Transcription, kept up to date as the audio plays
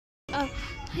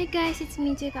Hi guys, it's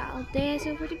me, Toca Althea.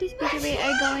 So for today's video, we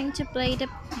are going to play the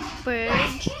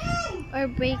purge or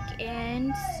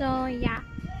break-in. So yeah.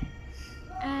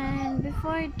 And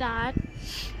before that,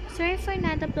 sorry for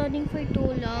not uploading for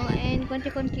too long. And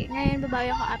konti-konti ngayon,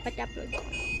 babawi ako 4 upload ko.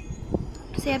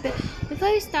 So yeah,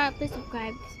 before we start, please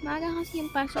subscribe. Maaga kasi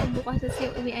yung pasok bukas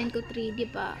kasi uwian ko 3,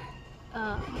 diba?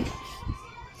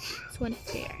 It's one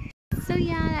fair. So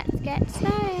yeah, let's get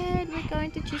started. We're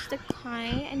going to choose the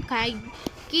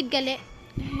kid gali,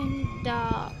 and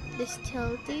the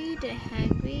stealthy, the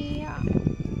hungry.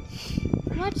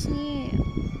 What's new?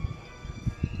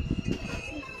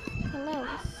 Hello.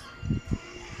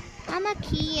 I'm a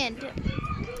kid.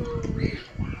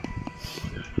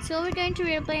 So we're going to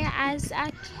replay as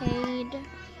a kid.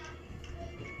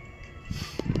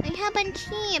 I have a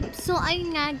chip. So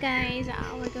ayun nga guys,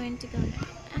 we're going to go now.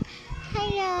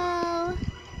 Hello.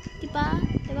 Diba?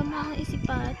 Diba makakaisip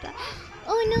pa ito?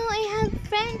 Oh no, I have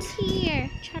friends here.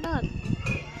 Charot.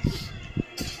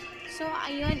 So,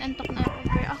 ayun, antok na ako.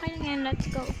 Pero okay lang yan, let's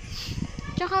go.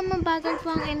 Tsaka mabagal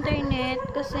po ang internet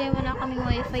kasi wala kaming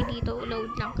wifi dito.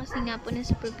 Load lang kasi nga po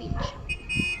nasa probinsya.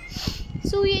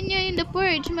 So, yan yan, the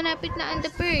purge. Malapit na ang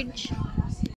the purge.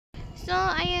 So,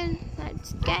 ayun,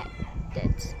 let's go.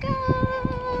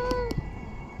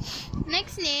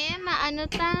 Next name, ano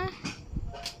ta?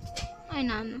 Ay,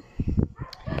 ano.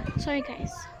 Sorry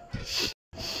guys.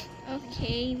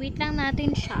 Okay, wait lang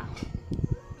natin siya.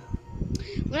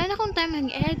 Wala na akong time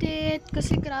mag-edit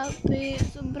kasi grabe,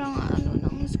 sobrang ano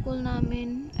ng school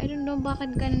namin. I don't know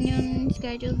bakit ganun yung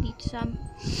schedule dito sa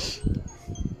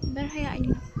pero hayaan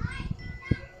nyo.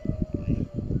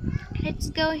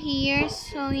 Let's go here.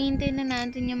 So, hintayin na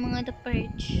natin yung mga the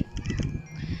purge.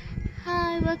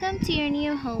 Hi, welcome to your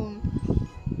new home.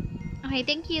 Okay,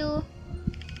 thank you.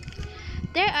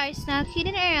 There are snacks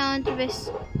hidden around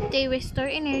they restore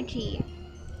energy.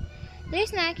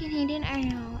 There's snacks hidden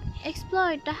around.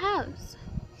 Explore the house.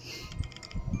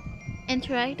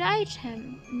 Interact the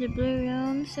item. The blue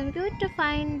room. So we're going to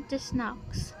find the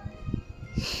snacks.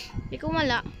 Di ko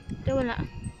wala.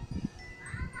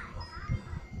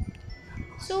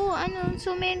 So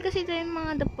meron kasi tayong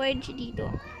mga the purge dito.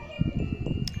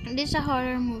 Hindi siya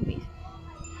horror movie.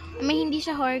 Hindi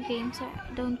siya horror game, so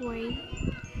don't worry.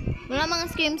 Wala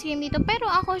mga scream dito. Pero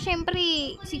ako, syempre,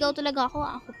 sigaw talaga ako.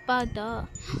 Ako pa, da.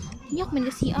 Iyak, may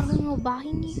nag-CR ng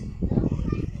bahay niya.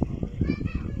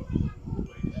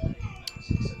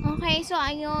 Okay, so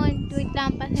ayun. Wait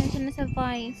lang, pasensya na sa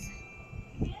voice.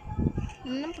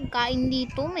 Ano pagkain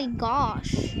dito? Oh my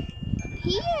gosh.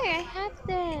 Here, I have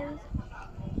this.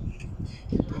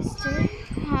 Does it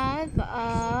have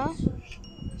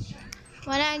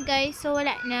wala guys, so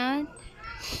wala na.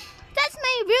 That's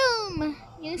my room!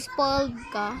 Yung spoiled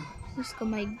ka. Diyos ko,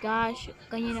 my gosh.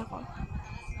 Ganyan ako.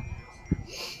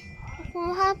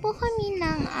 Kukuha po kami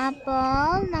ng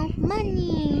apple, ng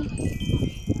money.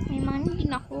 May money din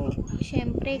ako.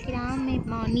 Siyempre, kailangan may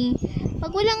money.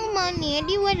 Pag walang money,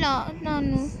 edi wala.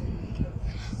 Ano.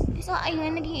 So,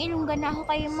 ayun, naging Ilongga na ako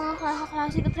kayo mga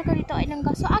kaklase ko talaga dito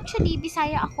Ilongga. So, actually,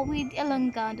 Bisaya ako with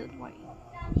Ilongga. Don't worry.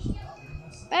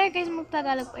 Pero guys,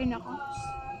 magtagalog pa rin ako.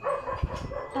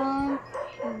 Don't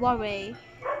worry.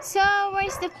 So,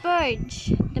 where's the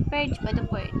purge? The purge ba? The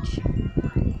purge.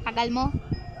 Tagal mo?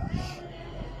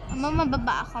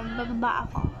 Mababa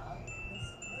ako.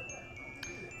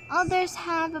 Others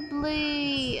have a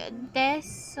blue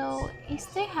desk. So, is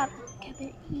there have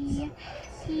here?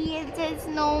 There's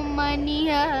no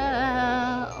money.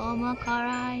 Oh my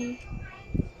God.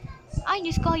 Ay,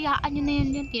 Diyos ko, hayaan nyo na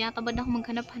yan. Tinatabad ako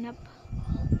maghanap-hanap.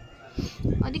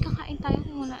 O, di kakain tayo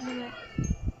kung wala na ba?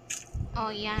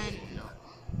 Oh, yan.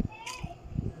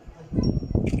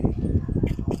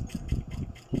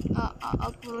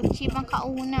 Puro chip ang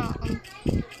kauna.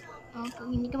 Kung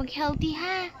hindi ka mag-healthy,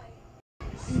 ha?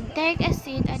 Take a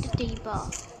seat at the table.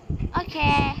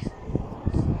 Okay.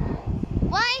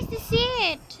 Why is the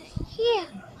seat? Here.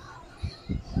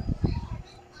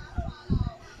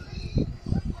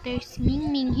 There's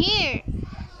Ming here.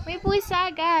 May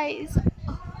pusa, guys.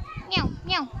 Oh.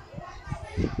 Meow.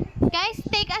 Guys,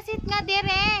 take a seat nga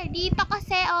dire. Dito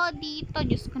kasi, dito.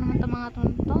 Diyos ko naman itong mga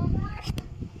tonto.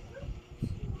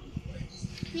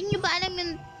 Hindi nyo ba alam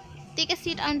yung take a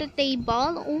seat on the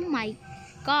table? Oh my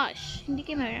gosh. Hindi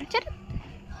kayo meron. Charot.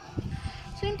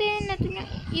 So, hintayin natin yung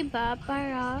iba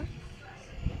para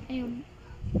ayun.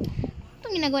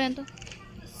 Itong ginagawa lang to.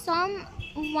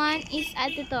 Someone is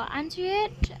at the door. Answer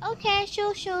it. Okay,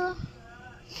 sure.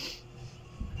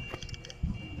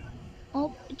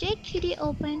 Oh, JQD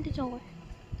opened the door.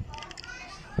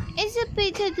 It's a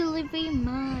pizza delivery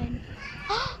man.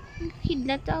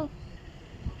 Hidlat daw.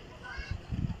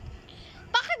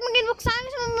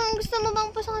 Gusto mo bang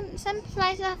pasok some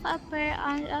slice of upper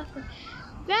on upper?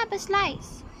 Grab a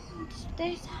slice.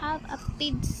 There's have a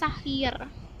pizza here.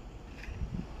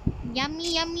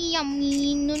 Yummy, yummy,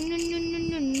 yummy. No, no, no, no,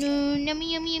 no, no.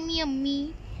 Yummy, yummy, yummy,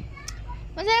 yummy.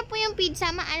 Masarap po yung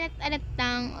pizza. Maalat-alat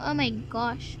lang. Oh my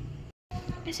gosh.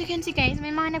 As you can see guys,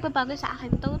 may mga nagbabago sa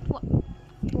akin. Don't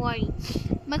worry.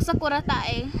 Magsakura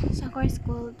tayo. Sakura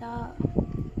school daw.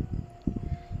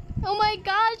 Oh my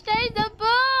gosh, there's the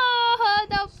purge.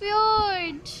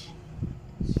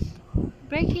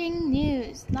 Breaking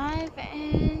news. Live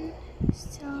and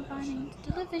still running.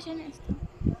 Television is still.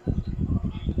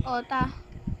 Ota.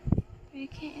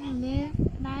 Breaking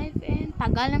live and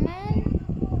tagal naman.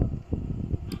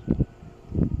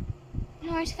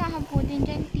 North kahabutin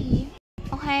dyan, T.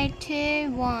 Okay,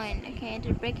 2, 1. Okay,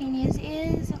 the breaking news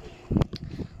is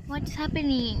what's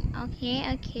happening? Okay.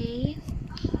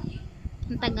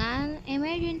 Ang tagal.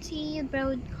 Emergency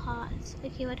broadcast.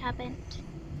 Okay, what happened?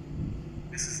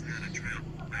 This is not a drill.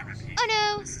 I repeat. Oh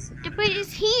no! The bridge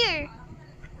is here!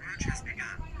 The purge has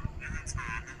begun. Villains are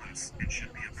on the loose and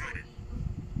should be avoided.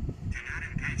 Do not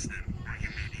engage them, or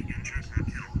you may be injured or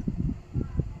killed.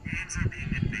 Games are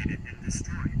being invaded and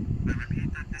destroyed. I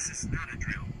repeat that this is not a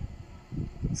drill.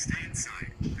 Stay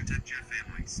inside. Protect your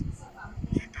families.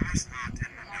 Keep doors locked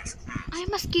and windows closed. I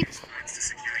must keep. To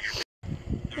secure your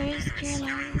There's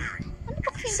Caroline. Ano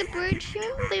ba kasi the purge?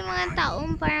 Yung ba yung mga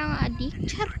taong parang addict?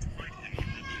 Chat.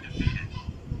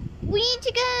 We need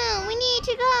to go! We need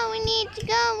to go! We need to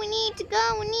go! We need to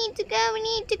go! We need to go! We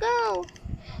need to go!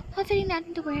 Nothing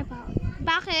natin to worry about.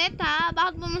 Bakit ha?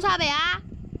 Bakit mo masabi ha?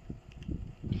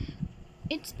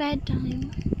 It's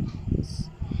bedtime.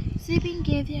 Sleeping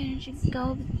gives you energy to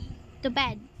go to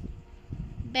bed.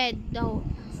 Bed though.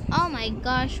 Oh my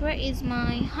gosh, where is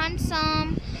my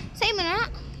handsome? Say mo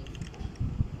na.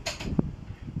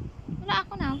 Wala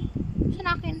ako na.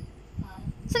 Saan akin?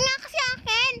 Saan nga kasi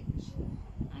akin?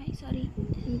 Ay, sorry.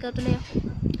 Hindi tuloy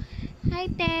ako.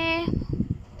 Hi, te.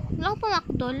 Wala ko pa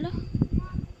makdol.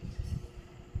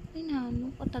 Ay,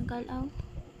 ano? Katagal, aw.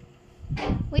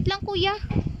 Wait lang, kuya.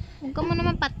 Huwag ka mo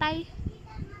naman patay.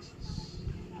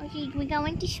 Okay, we're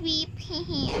going to sweep.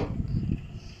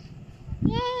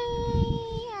 Yay!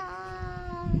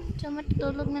 So,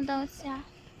 matutulog na daw siya.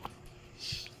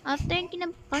 After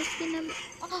kinabas,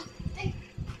 oh!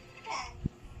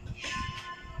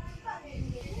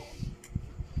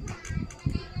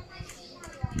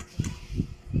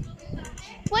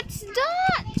 What's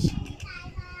that?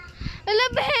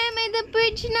 Alabe, may the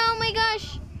purge now. Oh my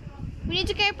gosh. We need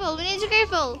to careful. We need to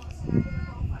careful.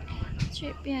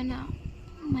 Strip yan now.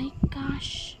 Oh my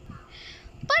gosh.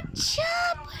 Pacha,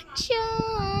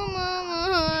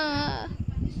 mama.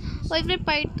 Wait for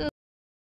part 2.